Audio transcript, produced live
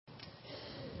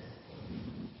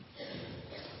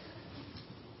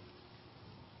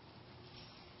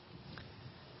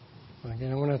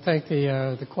And I want to thank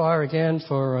the choir again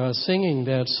for singing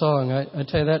that song. I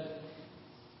tell you that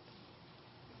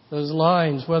those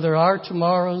lines, whether our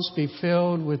tomorrows be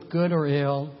filled with good or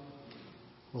ill,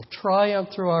 we'll triumph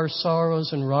through our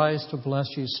sorrows and rise to bless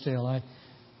you still. I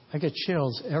get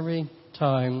chills every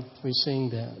time we sing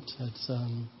that. It's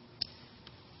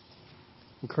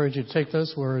encourage you to take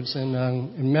those words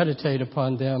and meditate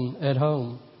upon them at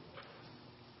home.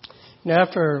 Now,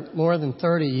 after more than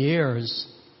 30 years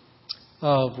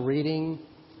of reading,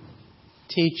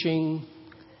 teaching,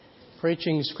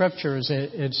 preaching scriptures,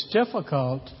 it's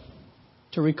difficult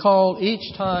to recall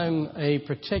each time a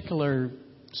particular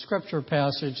scripture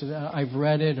passage that I've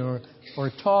read it or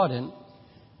taught it.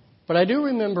 But I do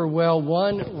remember well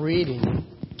one reading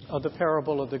of the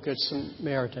parable of the Good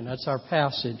Samaritan. That's our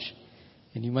passage.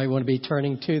 And you might want to be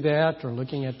turning to that or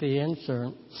looking at the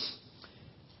insert.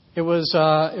 It was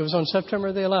on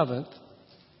September the 11th.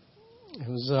 It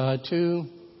was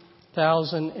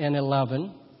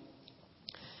 2011.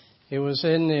 It was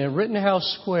in the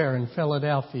Rittenhouse Square in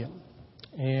Philadelphia.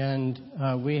 And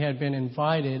we had been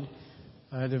invited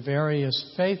to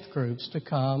various faith groups to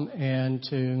come and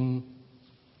to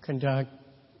conduct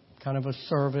kind of a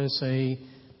service,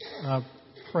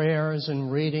 prayers and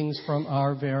readings from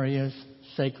our various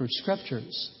sacred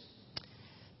scriptures.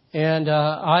 And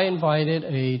I invited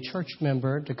a church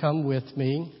member to come with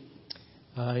me.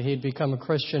 He'd become a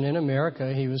Christian in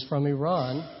America. He was from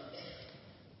Iran.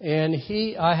 And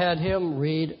I had him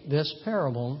read this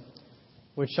parable,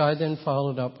 which I then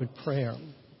followed up with prayer. I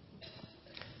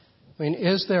mean,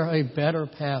 is there a better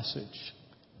passage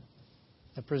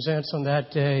that presents on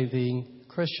that day the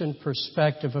Christian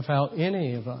perspective of how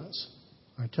any of us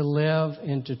are to live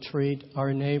and to treat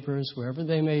our neighbors wherever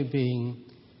they may be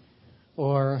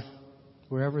or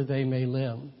wherever they may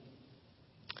live?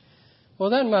 Well,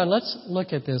 then, let's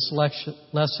look at this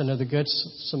lesson of the Good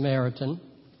Samaritan.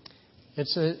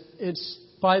 It's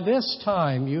by this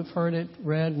time, you've heard it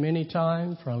read many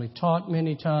times, probably taught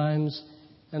many times,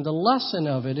 and the lesson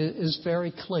of it is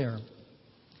very clear.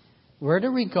 We're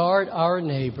to regard our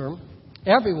neighbor,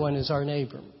 everyone is our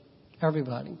neighbor,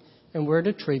 everybody, and we're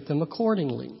to treat them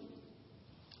accordingly.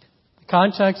 The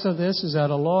context of this is that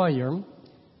a lawyer,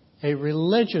 a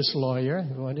religious lawyer,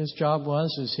 what his job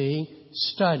was is he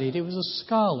studied. He was a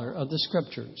scholar of the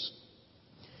Scriptures.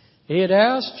 He had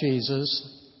asked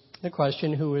Jesus the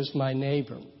question, who is my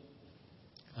neighbor?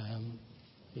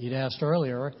 He'd asked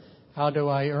earlier, how do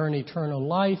I earn eternal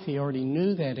life? He already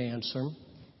knew that answer.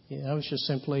 That was just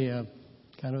simply a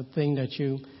kind of thing that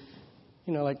you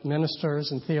like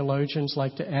ministers and theologians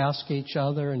like to ask each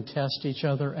other and test each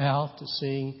other out to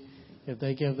see if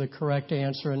they give the correct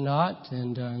answer or not.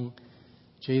 And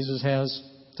Jesus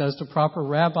does the proper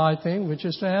rabbi thing, which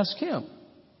is to ask him,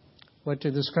 what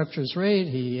do the Scriptures read?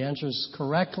 He answers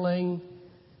correctly.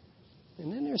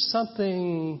 And then there's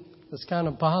something that's kind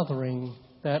of bothering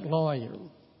that lawyer.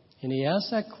 And he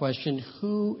asks that question,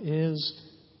 who is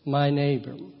my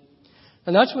neighbor?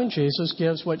 And that's when Jesus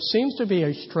gives what seems to be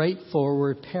a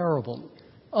straightforward parable.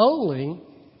 Only,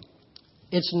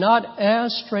 it's not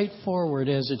as straightforward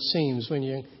as it seems when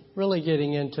you're really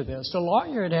getting into this. The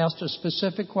lawyer had asked a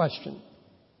specific question.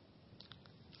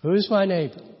 Who's my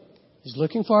neighbor? He's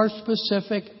looking for a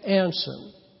specific answer.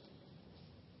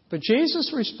 But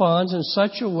Jesus responds in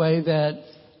such a way that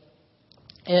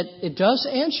it does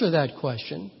answer that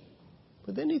question,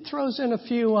 but then he throws in a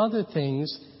few other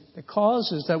things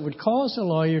that would cause the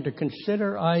lawyer to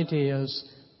consider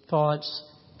ideas, thoughts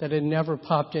that had never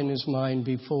popped in his mind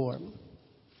before.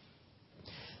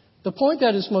 The point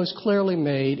that is most clearly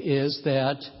made is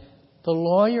that the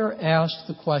lawyer asked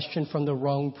the question from the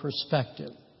wrong perspective.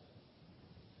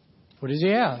 What does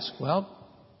he ask? Well,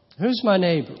 who's my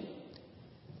neighbor?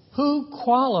 Who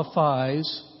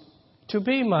qualifies to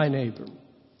be my neighbor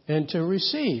and to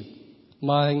receive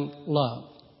my love?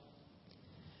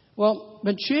 Well,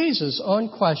 but Jesus, on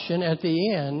question at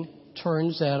the end,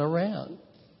 turns that around.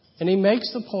 And he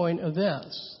makes the point of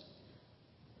this.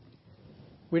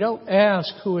 We don't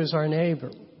ask who is our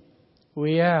neighbor.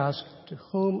 We ask, to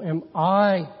whom am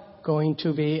I going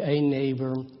to be a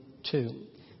neighbor to?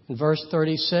 In verse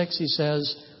 36, he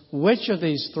says, which of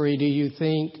these three do you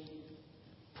think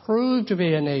proved to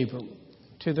be a neighbor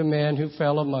to the man who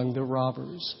fell among the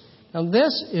robbers? Now,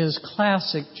 this is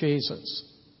classic Jesus.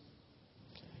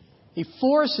 He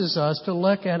forces us to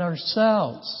look at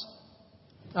ourselves,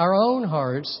 our own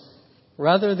hearts,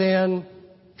 rather than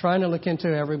trying to look into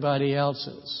everybody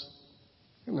else's.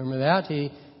 Remember that?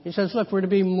 He says, look, we're to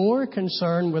be more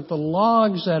concerned with the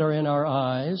logs that are in our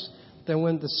eyes than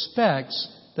with the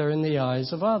specks that are in the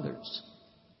eyes of others.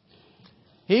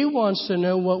 He wants to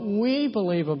know what we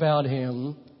believe about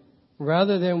Him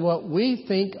rather than what we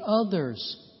think others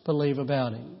believe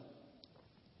about Him.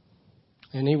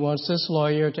 And he wants this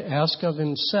lawyer to ask of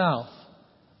himself,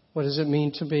 what does it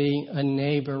mean to be a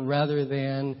neighbor, rather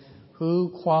than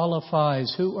who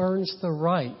qualifies, who earns the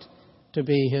right to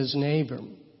be his neighbor.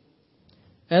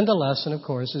 And the lesson, of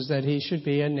course, is that he should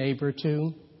be a neighbor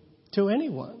to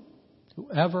anyone,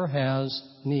 whoever has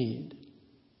need.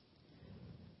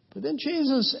 But then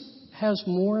Jesus has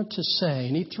more to say,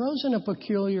 and he throws in a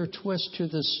peculiar twist to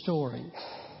this story.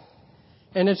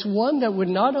 And it's one that would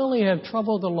not only have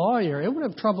troubled the lawyer, it would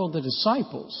have troubled the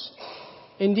disciples.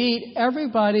 Indeed,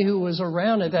 everybody who was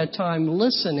around at that time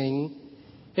listening,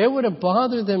 it would have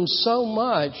bothered them so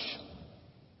much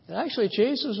that actually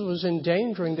Jesus was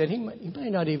endangering that he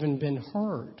might not even been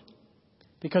heard,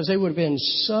 because they would have been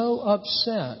so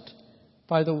upset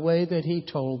by the way that he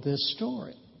told this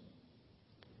story.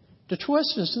 The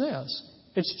twist is this: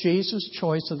 it's Jesus'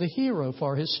 choice of the hero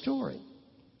for his story.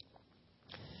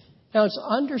 Now, it's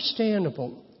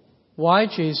understandable why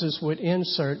Jesus would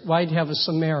why he'd have a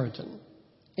Samaritan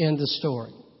in the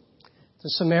story. The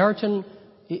Samaritan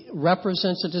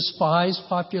represents a despised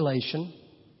population.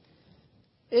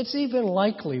 It's even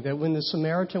likely that when the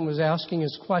Samaritan was asking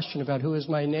his question about who is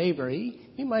my neighbor,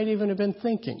 he might even have been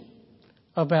thinking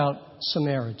about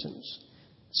Samaritans.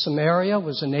 Samaria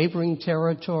was a neighboring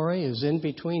territory. It was in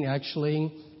between,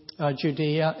 actually,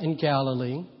 Judea and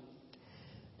Galilee.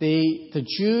 The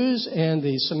Jews and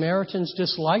the Samaritans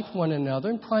disliked one another,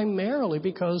 and primarily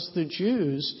because the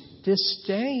Jews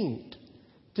despised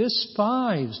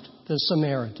the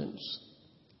Samaritans.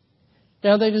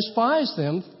 Now, they despised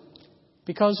them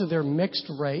because of their mixed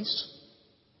race.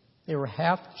 They were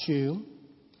half Jew,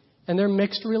 and their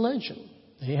mixed religion.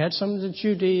 They had some of the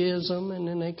Judaism, and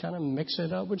then they kind of mix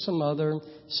it up with some other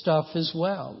stuff as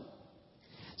well.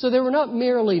 So they were not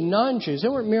merely non-Jews. They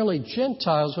weren't merely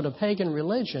Gentiles with a pagan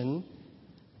religion.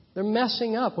 They're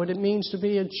messing up what it means to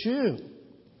be a Jew,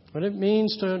 what it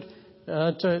means to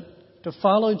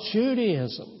follow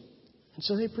Judaism. And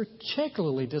so they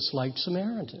particularly disliked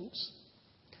Samaritans.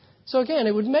 So again,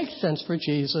 it would make sense for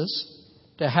Jesus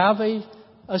to have a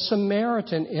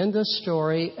Samaritan in this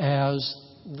story as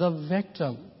the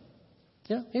victim.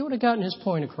 Yeah, he would have gotten his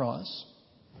point across.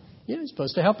 He's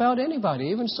supposed to help out anybody,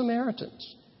 even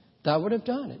Samaritans. That would have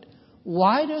done it.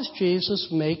 Why does Jesus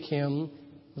make him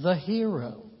the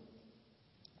hero?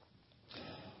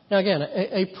 Now again,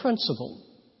 a principle,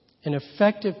 an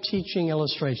effective teaching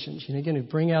illustrations. Again, you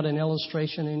bring out an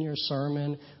illustration in your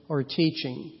sermon or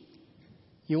teaching.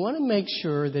 You want to make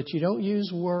sure that you don't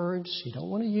use words, you don't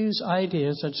want to use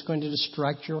ideas that's going to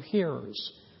distract your hearers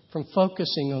from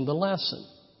focusing on the lesson.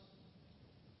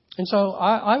 And so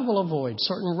I will avoid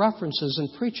certain references in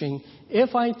preaching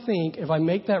if I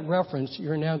make that reference,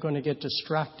 you're now going to get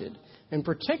distracted. And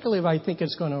particularly if I think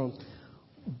it's going to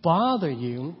bother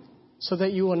you, so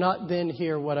that you will not then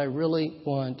hear what I really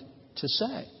want to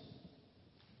say.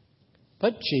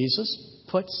 But Jesus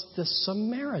puts the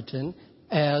Samaritan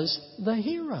as the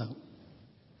hero.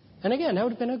 And again, that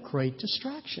would have been a great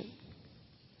distraction.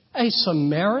 A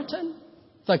Samaritan?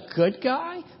 The good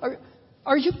guy?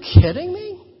 Are you kidding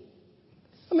me?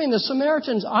 I mean, the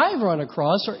Samaritans I've run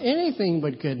across are anything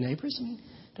but good neighbors. I mean,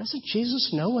 doesn't Jesus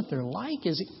know what they're like?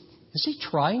 Is he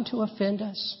trying to offend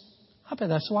us? I bet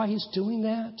that's why he's doing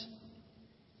that.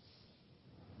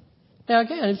 Now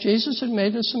again, if Jesus had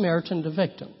made the Samaritan the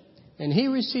victim, and he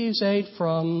receives aid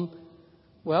from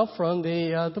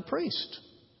the priest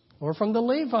or from the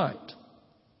Levite,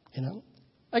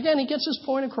 again, he gets his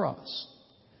point across.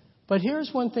 But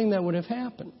here's one thing that would have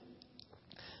happened.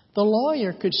 The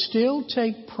lawyer could still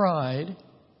take pride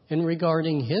in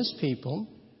regarding his people,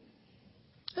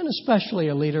 and especially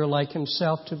a leader like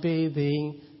himself, to be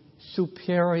the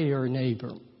superior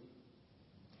neighbor.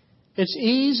 It's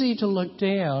easy to look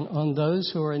down on those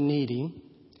who are needy,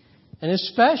 and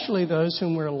especially those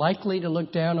whom we're likely to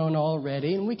look down on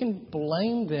already, and we can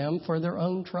blame them for their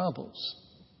own troubles.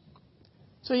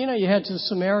 So, you had the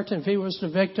Samaritan, if he was the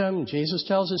victim, Jesus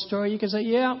tells his story, you can say,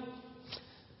 yeah,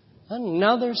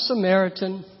 another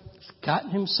Samaritan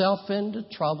gotten himself into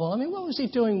trouble. I mean, what was he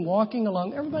doing walking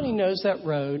along? Everybody knows that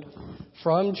road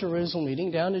from Jerusalem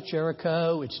leading down to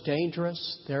Jericho. It's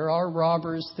dangerous. There are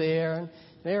robbers there.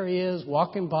 There he is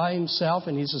walking by himself,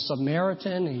 and he's a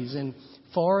Samaritan. He's in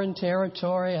foreign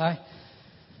territory. I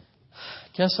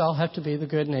guess I'll have to be the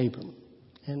good neighbor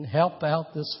and help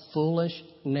out this foolish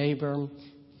neighbor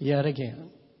yet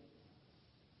again.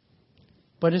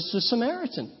 But it's the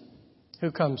Samaritan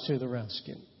who comes to the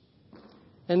rescue.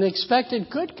 And the expected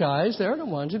good guys, they're the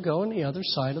ones who go on the other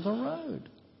side of the road.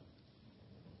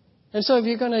 And so if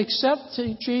you're going to accept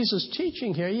Jesus'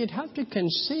 teaching here, you'd have to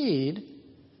concede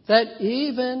that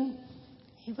even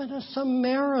a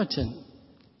Samaritan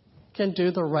can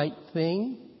do the right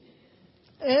thing,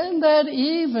 and that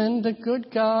even the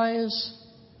good guys,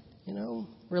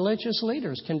 religious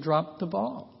leaders can drop the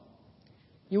ball.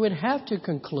 You would have to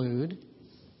conclude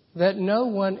that no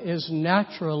one is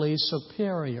naturally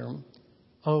superior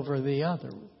over the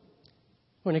other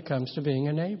when it comes to being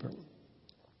a neighbor.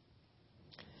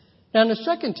 Now, the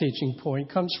second teaching point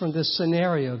comes from this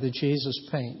scenario that Jesus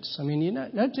paints. I mean,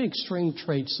 not the extreme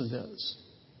traits of this.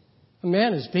 A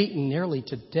man is beaten nearly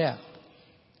to death.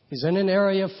 He's in an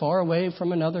area far away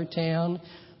from another town.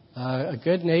 A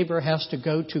good neighbor has to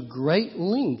go to great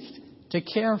length to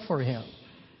care for him.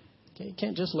 Okay, you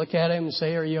can't just look at him and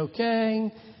say, "Are you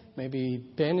okay?" Maybe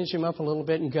bandage him up a little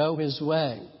bit and go his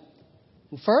way.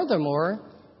 And furthermore,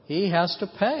 he has to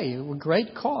pay a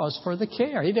great cost for the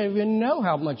care. He doesn't even know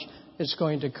how much it's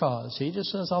going to cost. He just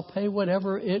says, "I'll pay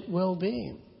whatever it will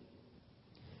be."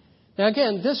 Now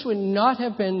again, this would not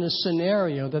have been the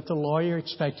scenario that the lawyer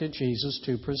expected Jesus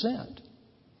to present.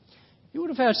 He would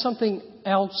have had something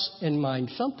else in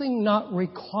mind, something not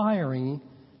requiring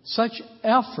such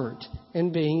effort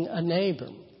in being a neighbor.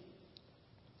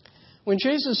 When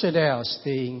Jesus had asked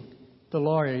the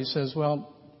lawyer, he says,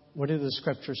 "Well, what do the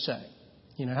scriptures say?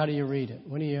 How do you read it?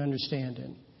 What do you understand it?"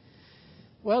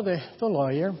 Well, the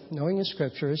lawyer, knowing the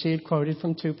scriptures, he had quoted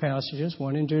from two passages,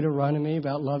 one in Deuteronomy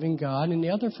about loving God and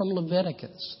the other from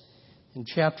Leviticus in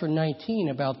chapter 19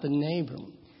 about the neighbor.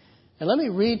 And let me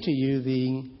read to you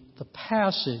the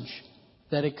passage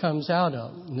that it comes out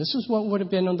of. And this is what would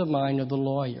have been on the mind of the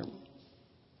lawyer.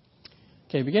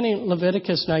 Okay, beginning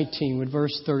Leviticus 19 with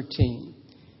verse 13.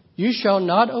 "You shall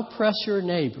not oppress your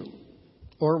neighbor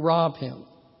or rob him.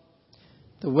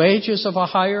 The wages of a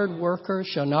hired worker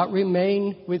shall not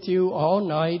remain with you all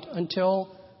night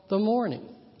until the morning."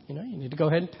 You need to go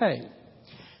ahead and pay.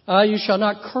 "You shall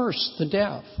not curse the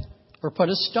deaf or put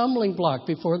a stumbling block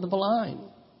before the blind.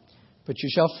 But you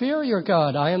shall fear your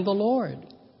God. I am the Lord.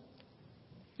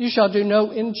 You shall do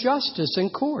no injustice in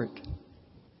court.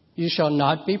 You shall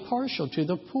not be partial to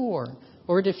the poor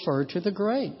or defer to the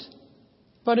great.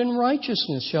 But in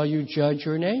righteousness shall you judge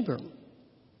your neighbor.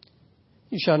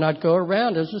 You shall not go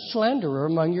around as a slanderer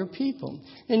among your people,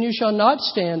 and you shall not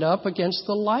stand up against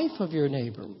the life of your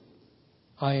neighbor.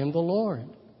 I am the Lord.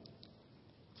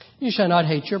 You shall not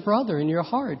hate your brother in your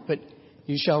heart, but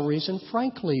you shall reason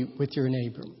frankly with your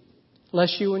neighbor,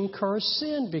 lest you incur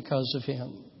sin because of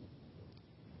him.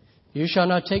 You shall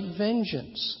not take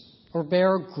vengeance or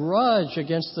bear a grudge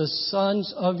against the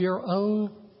sons of your own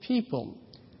people."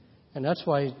 And that's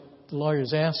why the lawyer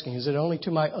is asking, is it only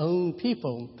to my own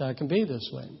people that I can be this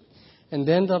way? And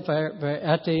then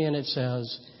at the end it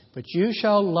says, "But you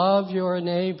shall love your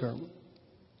neighbor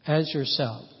as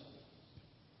yourself.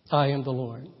 I am the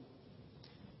Lord."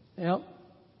 Now,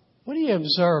 what do you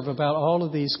observe about all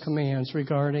of these commands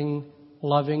regarding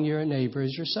loving your neighbor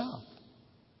as yourself?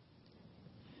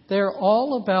 They're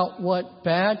all about what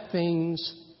bad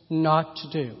things not to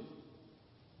do.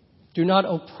 Do not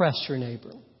oppress your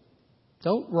neighbor.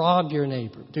 Don't rob your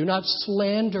neighbor. Do not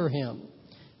slander him.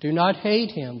 Do not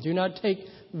hate him. Do not take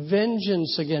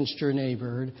vengeance against your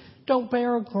neighbor. Don't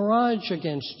bear a grudge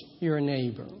against your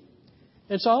neighbor.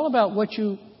 It's all about what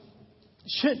you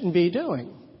shouldn't be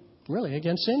doing, really,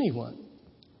 against anyone.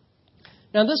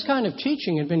 Now, this kind of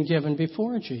teaching had been given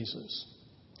before Jesus.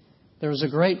 There was a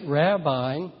great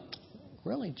rabbi,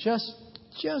 really just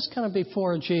kind of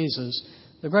before Jesus,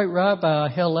 the great rabbi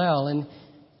Hillel, and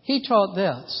he taught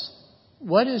this: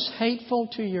 what is hateful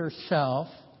to yourself,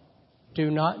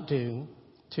 do not do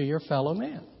to your fellow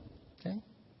man. Okay?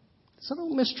 So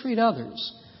don't mistreat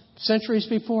others. Centuries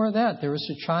before that, there was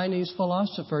a Chinese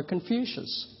philosopher,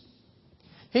 Confucius.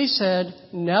 He said,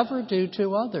 never do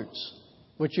to others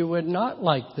what you would not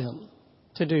like them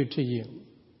to do to you.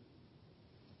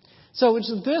 So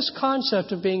it's this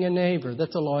concept of being a neighbor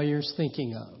that the lawyer's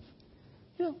thinking of.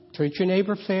 Treat your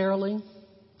neighbor fairly.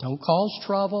 Don't cause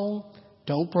trouble.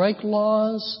 Don't break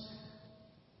laws.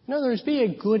 In other words, be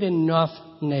a good enough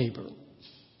neighbor.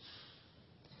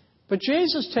 But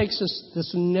Jesus takes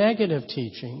this negative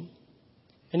teaching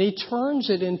and he turns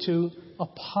it into a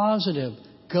positive,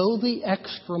 go the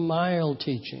extra mile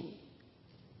teaching.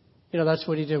 That's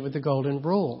what he did with the golden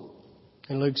rule.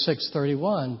 In Luke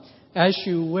 6:31, as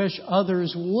you wish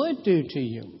others would do to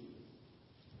you,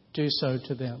 do so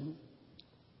to them.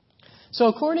 So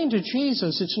according to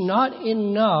Jesus, it's not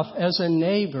enough as a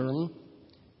neighbor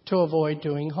to avoid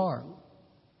doing harm.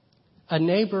 A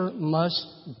neighbor must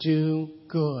do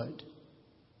good.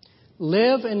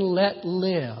 Live and let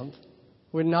live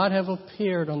would not have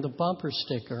appeared on the bumper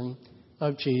sticker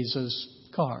of Jesus'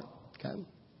 car. Okay?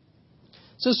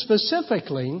 So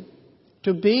specifically,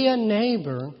 to be a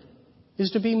neighbor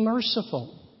is to be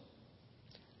merciful.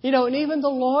 And even the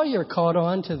lawyer caught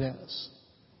on to this.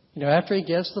 After he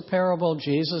gives the parable,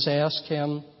 Jesus asked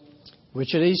him,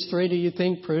 which of these three do you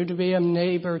think proved to be a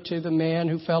neighbor to the man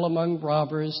who fell among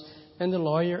robbers? And the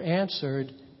lawyer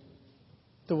answered,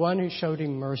 the one who showed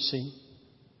him mercy.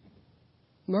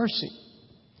 Mercy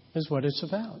is what it's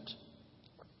about.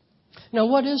 Now,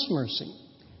 what is mercy?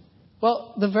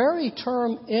 Well, the very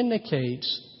term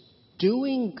indicates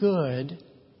doing good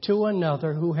to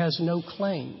another who has no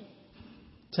claim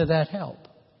to that help.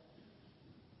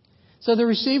 So the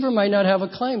receiver might not have a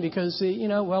claim because,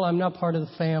 I'm not part of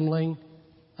the family,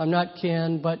 I'm not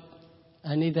kin, but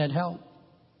I need that help.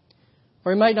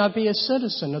 Or he might not be a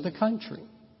citizen of the country,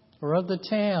 or of the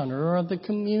town, or of the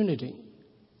community.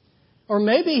 Or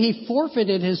maybe he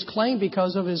forfeited his claim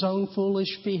because of his own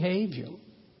foolish behavior.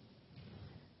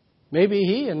 Maybe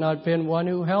he had not been one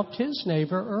who helped his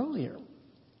neighbor earlier.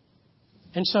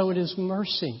 And so it is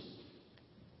mercy.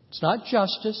 It's not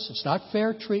justice. It's not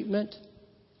fair treatment.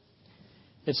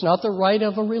 It's not the right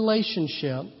of a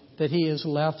relationship that he is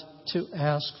left to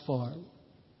ask for.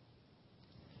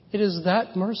 It is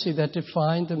that mercy that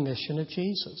defined the mission of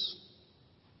Jesus.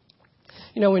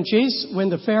 When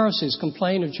the Pharisees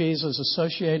complained of Jesus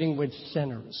associating with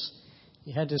sinners,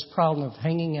 he had this problem of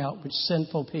hanging out with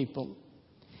sinful people.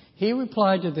 He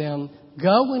replied to them,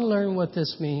 go and learn what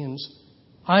this means.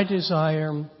 I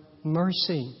desire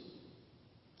mercy,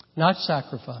 not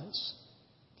sacrifice.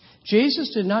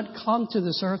 Jesus did not come to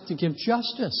this earth to give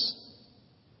justice.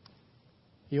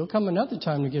 He'll come another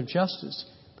time to give justice,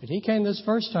 but he came this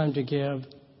first time to give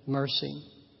mercy.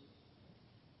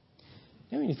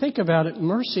 When you think about it,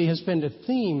 mercy has been the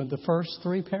theme of the first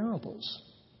three parables.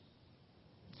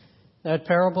 That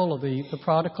parable of the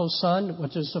prodigal son,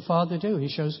 what does the father do? He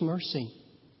shows mercy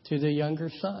to the younger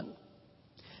son.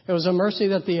 It was a mercy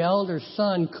that the elder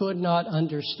son could not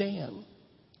understand.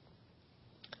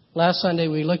 Last Sunday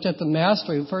we looked at the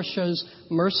master who first shows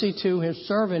mercy to his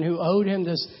servant who owed him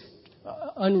this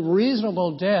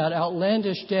unreasonable debt,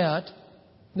 outlandish debt,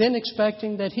 then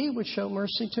expecting that he would show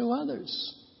mercy to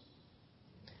others.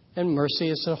 And mercy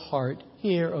is the heart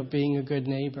here of being a good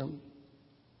neighbor.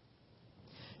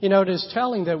 It is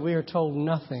telling that we are told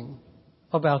nothing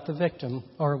about the victim,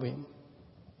 are we?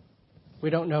 We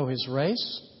don't know his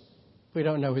race. We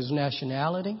don't know his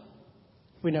nationality.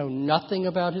 We know nothing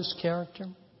about his character.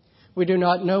 We do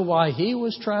not know why he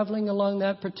was traveling along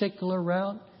that particular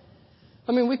route.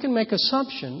 We can make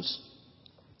assumptions,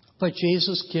 but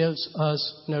Jesus gives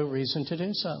us no reason to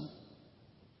do so.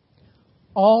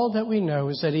 All that we know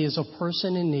is that he is a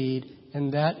person in need,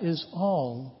 and that is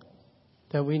all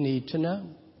that we need to know.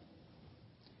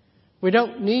 We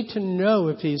don't need to know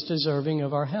if he's deserving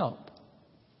of our help,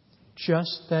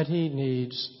 just that he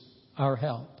needs our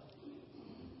help.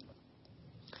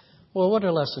 Well, what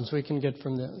are lessons we can get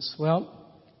from this?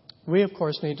 Well, we, of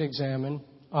course, need to examine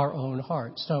our own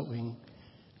hearts, don't we,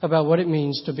 about what it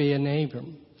means to be a neighbor.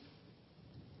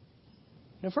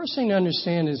 The first thing to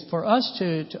understand is for us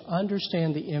to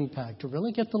understand the impact, to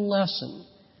really get the lesson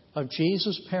of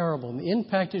Jesus' parable, and the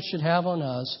impact it should have on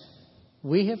us,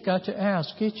 we have got to ask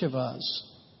each of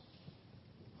us,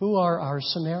 who are our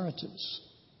Samaritans?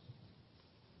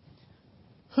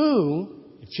 Who,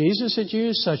 if Jesus had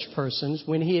used such persons,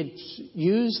 when he had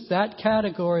used that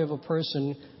category of a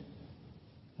person,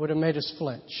 would have made us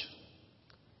flinch,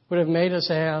 would have made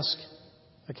us ask,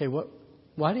 okay,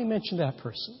 why did he mention that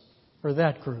person or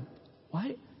that group?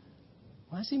 Why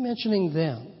is he mentioning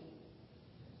them?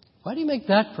 Why do you make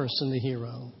that person the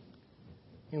hero?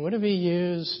 What if he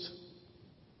used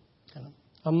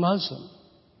a Muslim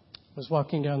was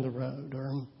walking down the road,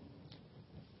 or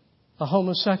a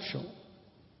homosexual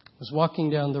was walking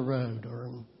down the road, or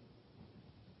a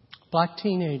black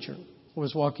teenager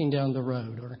was walking down the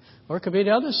road, or it could be the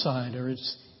other side, or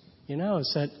it's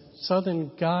that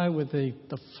southern guy with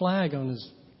the flag on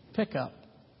his pickup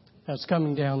that's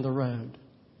coming down the road.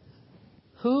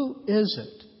 Who is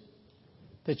it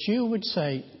that you would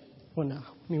say, well, no,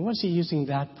 what's he using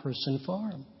that person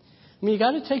for? You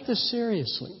got to take this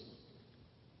seriously.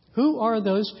 Who are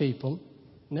those people?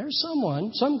 And there's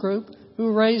some group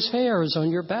who raise hairs on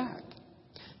your back.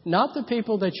 Not the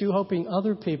people that you're hoping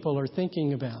other people are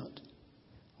thinking about.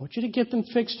 I want you to get them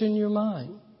fixed in your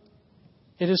mind.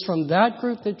 It is from that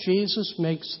group that Jesus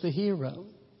makes the hero.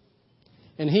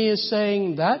 And he is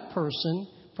saying that person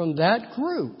from that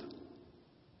group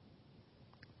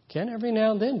can every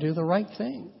now and then do the right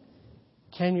thing.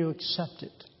 Can you accept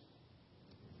it?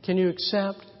 Can you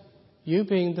accept you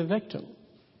being the victim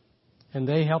and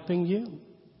they helping you?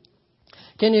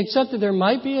 Can you accept that there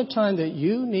might be a time that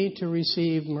you need to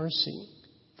receive mercy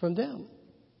from them?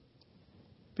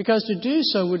 Because to do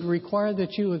so would require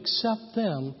that you accept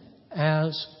them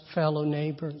as fellow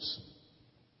neighbors.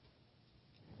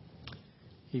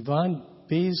 Yvonne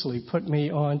Beasley put me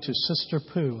on to Sister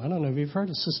Pooh. I don't know if you've heard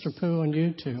of Sister Pooh on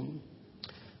YouTube.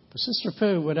 But Sister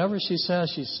Pooh, whatever she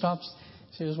says, she stops.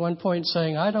 She was one point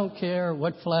saying, I don't care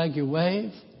what flag you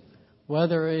wave,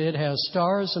 whether it has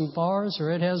stars and bars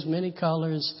or it has many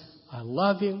colors. I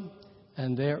love you,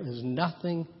 and there is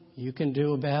nothing you can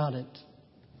do about it.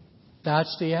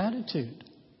 That's the attitude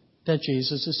that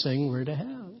Jesus is saying we're to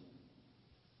have.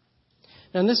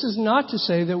 And this is not to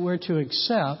say that we're to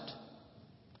accept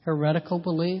heretical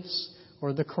beliefs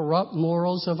or the corrupt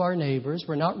morals of our neighbors.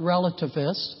 We're not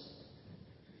relativists.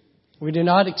 We do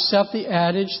not accept the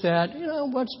adage that,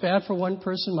 what's bad for one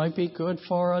person might be good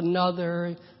for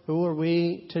another. Who are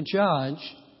we to judge?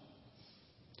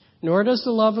 Nor does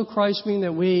the love of Christ mean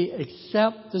that we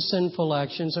accept the sinful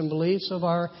actions and beliefs of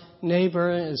our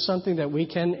neighbor as something that we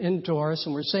can endorse,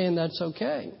 and we're saying that's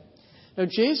okay. Now,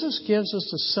 Jesus gives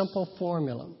us a simple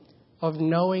formula of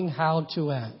knowing how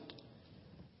to act.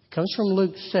 It comes from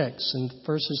Luke 6 in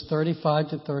verses 35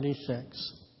 to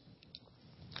 36.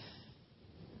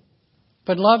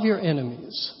 But love your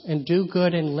enemies and do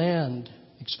good and lend,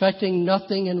 expecting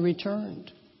nothing in return.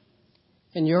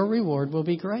 And your reward will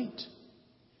be great.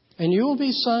 And you will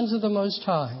be sons of the Most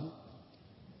High.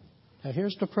 Now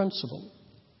here's the principle.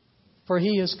 For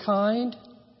He is kind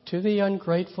to the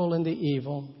ungrateful and the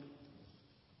evil.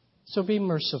 So be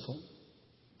merciful,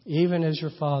 even as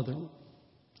your Father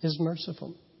is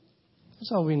merciful.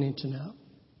 That's all we need to know.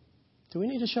 Do we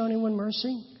need to show anyone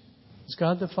mercy? Is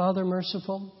God the Father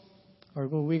merciful? Or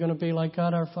are we going to be like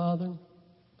God our Father?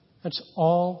 That's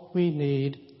all we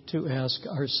need to ask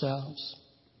ourselves.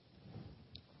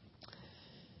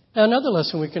 Now, another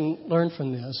lesson we can learn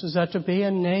from this is that to be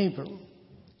a neighbor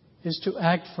is to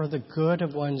act for the good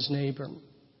of one's neighbor.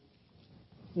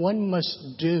 One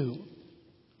must do,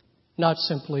 not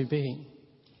simply be.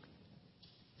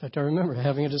 In fact, I remember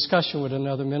having a discussion with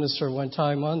another minister one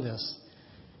time on this.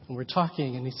 And we're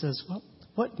talking, and he says, well,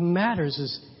 what matters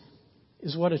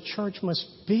is what a church must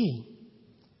be.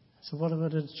 So what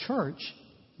a church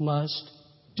must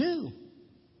do?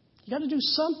 You got to do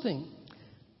something.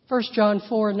 1 John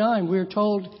 4:9, we're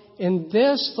told, in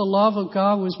this the love of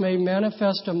God was made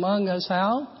manifest among us.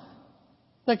 How?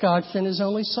 That God sent His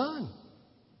only Son.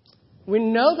 We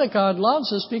know that God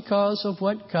loves us because of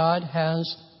what God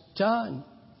has done.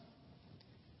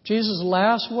 Jesus'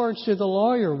 last words to the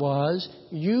lawyer was,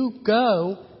 you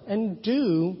go and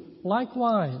do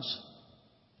likewise.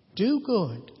 Do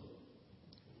good.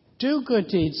 Do good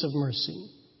deeds of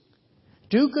mercy.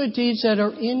 Do good deeds that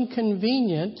are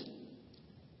inconvenient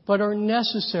but are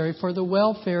necessary for the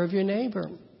welfare of your neighbor.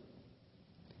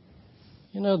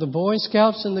 The Boy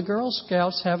Scouts and the Girl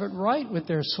Scouts have it right with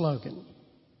their slogan.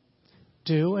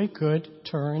 Do a good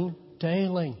turn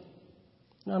daily.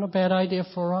 Not a bad idea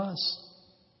for us.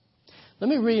 Let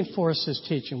me reinforce this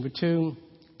teaching with two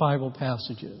Bible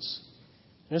passages.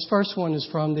 This first one is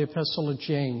from the Epistle of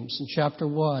James in chapter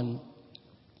 1,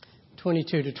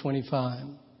 22 to 25.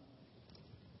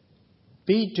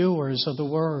 Be doers of the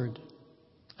word,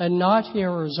 and not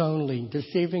hearers only,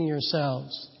 deceiving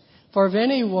yourselves. For if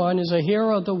anyone is a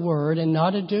hearer of the word and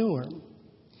not a doer,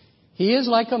 he is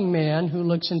like a man who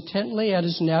looks intently at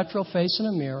his natural face in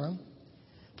a mirror.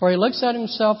 For he looks at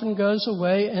himself and goes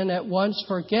away and at once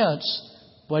forgets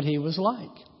what he was like.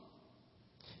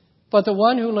 But the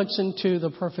one who looks into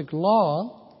the perfect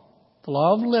law, the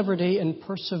law of liberty, and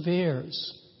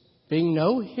perseveres, being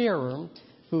no hearer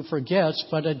who forgets,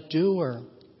 but a doer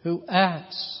who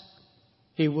acts,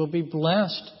 he will be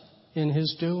blessed in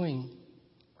his doing.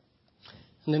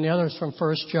 And then the other is from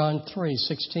 1 John 3,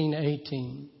 16,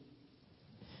 18.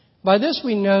 By this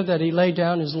we know that He laid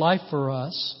down His life for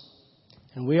us,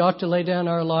 and we ought to lay down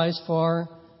our lives for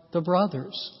the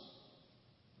brothers.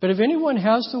 But if anyone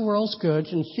has the world's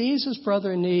goods and sees his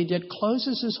brother in need, yet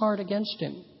closes his heart against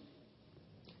him,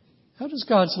 how does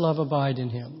God's love abide in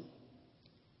him?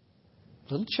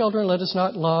 Little children, let us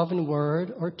not love in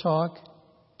word or talk,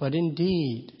 but in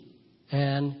deed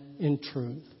and in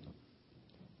truth.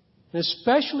 And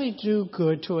especially do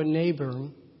good to a neighbor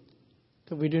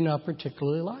that we do not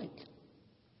particularly like.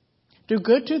 Do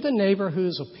good to the neighbor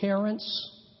whose appearance,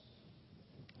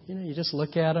 you just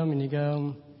look at them and you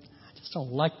go, I just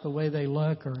don't like the way they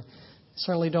look, or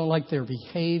certainly don't like their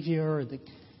behavior, or it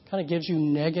kind of gives you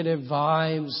negative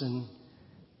vibes. And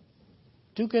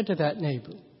do good to that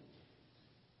neighbor.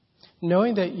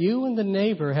 knowing that you and the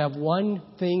neighbor have one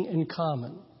thing in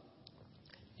common.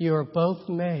 You are both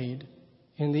made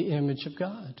in the image of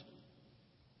God.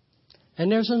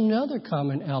 And there's another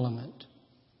common element.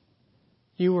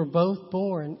 You were both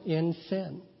born in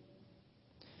sin.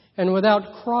 And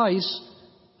without Christ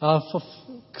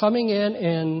coming in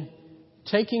and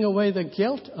taking away the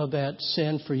guilt of that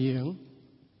sin for you,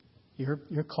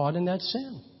 you're caught in that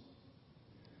sin.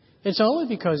 It's only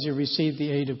because you received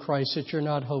the aid of Christ that you're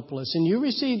not hopeless. And you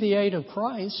received the aid of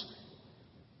Christ,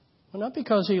 well, not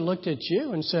because He looked at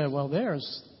you and said, well,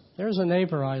 there's a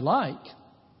neighbor I like.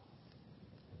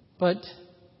 But,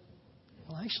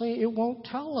 well, actually, it won't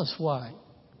tell us why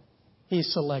He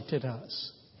selected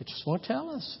us. It just won't tell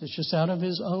us. It's just out of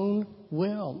His own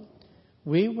will.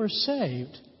 We were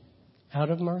saved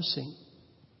out of mercy.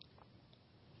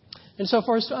 And so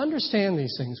for us to understand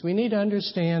these things, we need to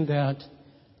understand that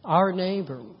our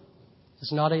neighbor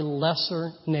is not a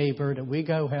lesser neighbor that we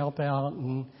go help out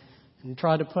and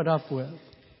try to put up with.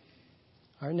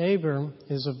 Our neighbor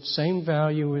is of the same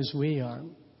value as we are.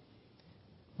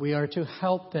 We are to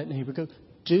help that neighbor, go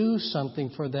do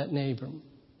something for that neighbor.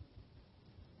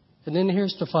 And then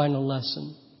here's the final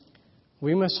lesson.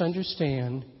 We must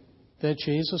understand that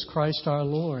Jesus Christ our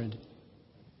Lord,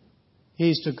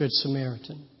 He's the Good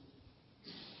Samaritan.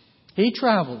 He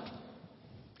traveled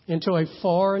into a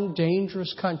foreign,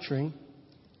 dangerous country,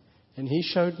 and He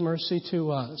showed mercy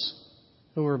to us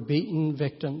who were beaten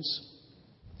victims.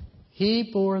 He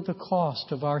bore the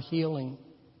cost of our healing.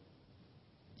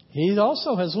 He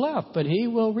also has left, but He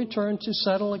will return to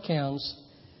settle accounts,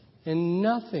 and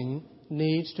nothing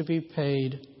needs to be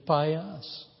paid by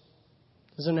us.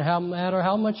 Doesn't matter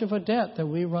how much of a debt that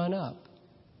we run up.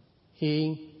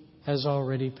 He has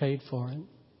already paid for it.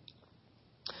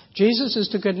 Jesus is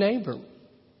the good neighbor.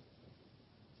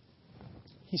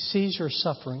 He sees your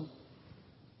suffering.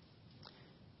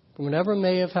 Whatever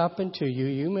may have happened to you,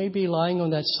 you may be lying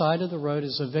on that side of the road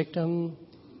as a victim,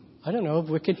 of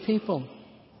wicked people.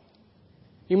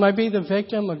 You might be the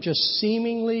victim of just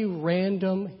seemingly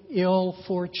random ill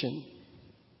fortune.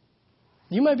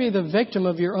 You might be the victim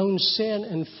of your own sin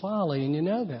and folly, and you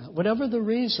know that. Whatever the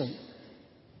reason,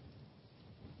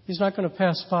 He's not going to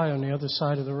pass by on the other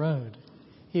side of the road.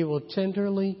 He will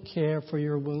tenderly care for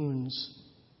your wounds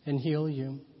and heal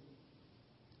you.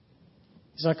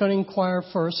 He's not going to inquire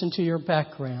first into your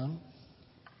background.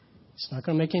 He's not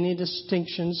going to make any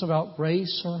distinctions about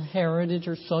race or heritage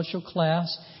or social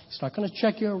class. He's not going to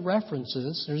check your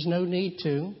references. There's no need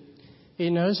to. He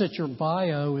knows that your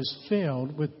bio is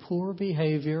filled with poor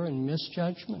behavior and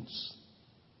misjudgments.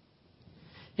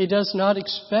 He does not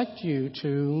expect you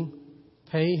to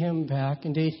pay Him back.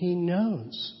 Indeed, He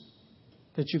knows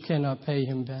that you cannot pay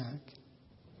Him back.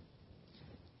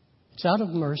 It's out of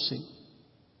mercy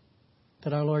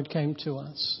that our Lord came to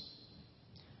us.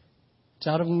 It's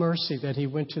out of mercy that He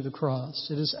went to the cross.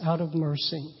 It is out of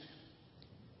mercy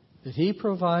that He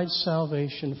provides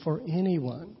salvation for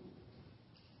anyone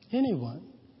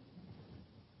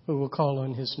who will call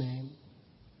on His name.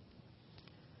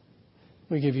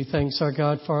 We give You thanks, our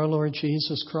God, for our Lord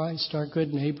Jesus Christ, our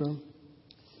good neighbor,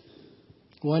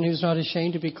 one who's not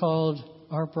ashamed to be called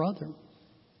our brother.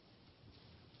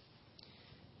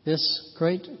 This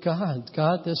great God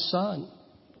the Son,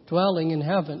 dwelling in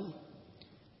heaven,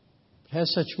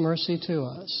 has such mercy to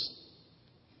us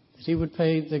that He would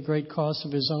pay the great cost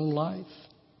of His own life.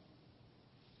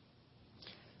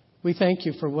 We thank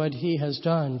You for what He has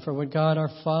done, for what God our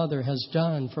Father has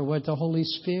done, for what the Holy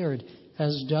Spirit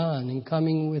has done in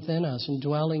coming within us and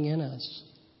dwelling in us.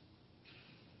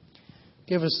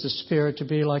 Give us the Spirit to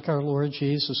be like our Lord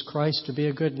Jesus Christ, to be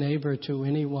a good neighbor to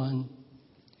anyone,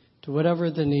 to whatever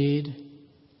the need,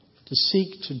 to seek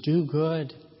to do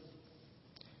good,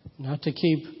 not to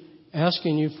keep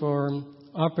asking You for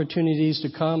opportunities to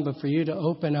come, but for You to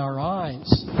open our eyes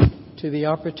to the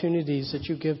opportunities that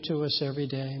You give to us every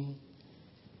day.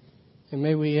 And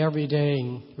may we every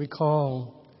day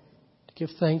recall to give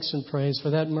thanks and praise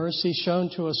for that mercy shown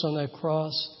to us on that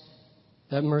cross,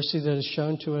 that mercy that is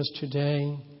shown to us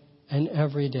today and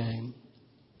every day.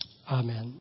 Amen.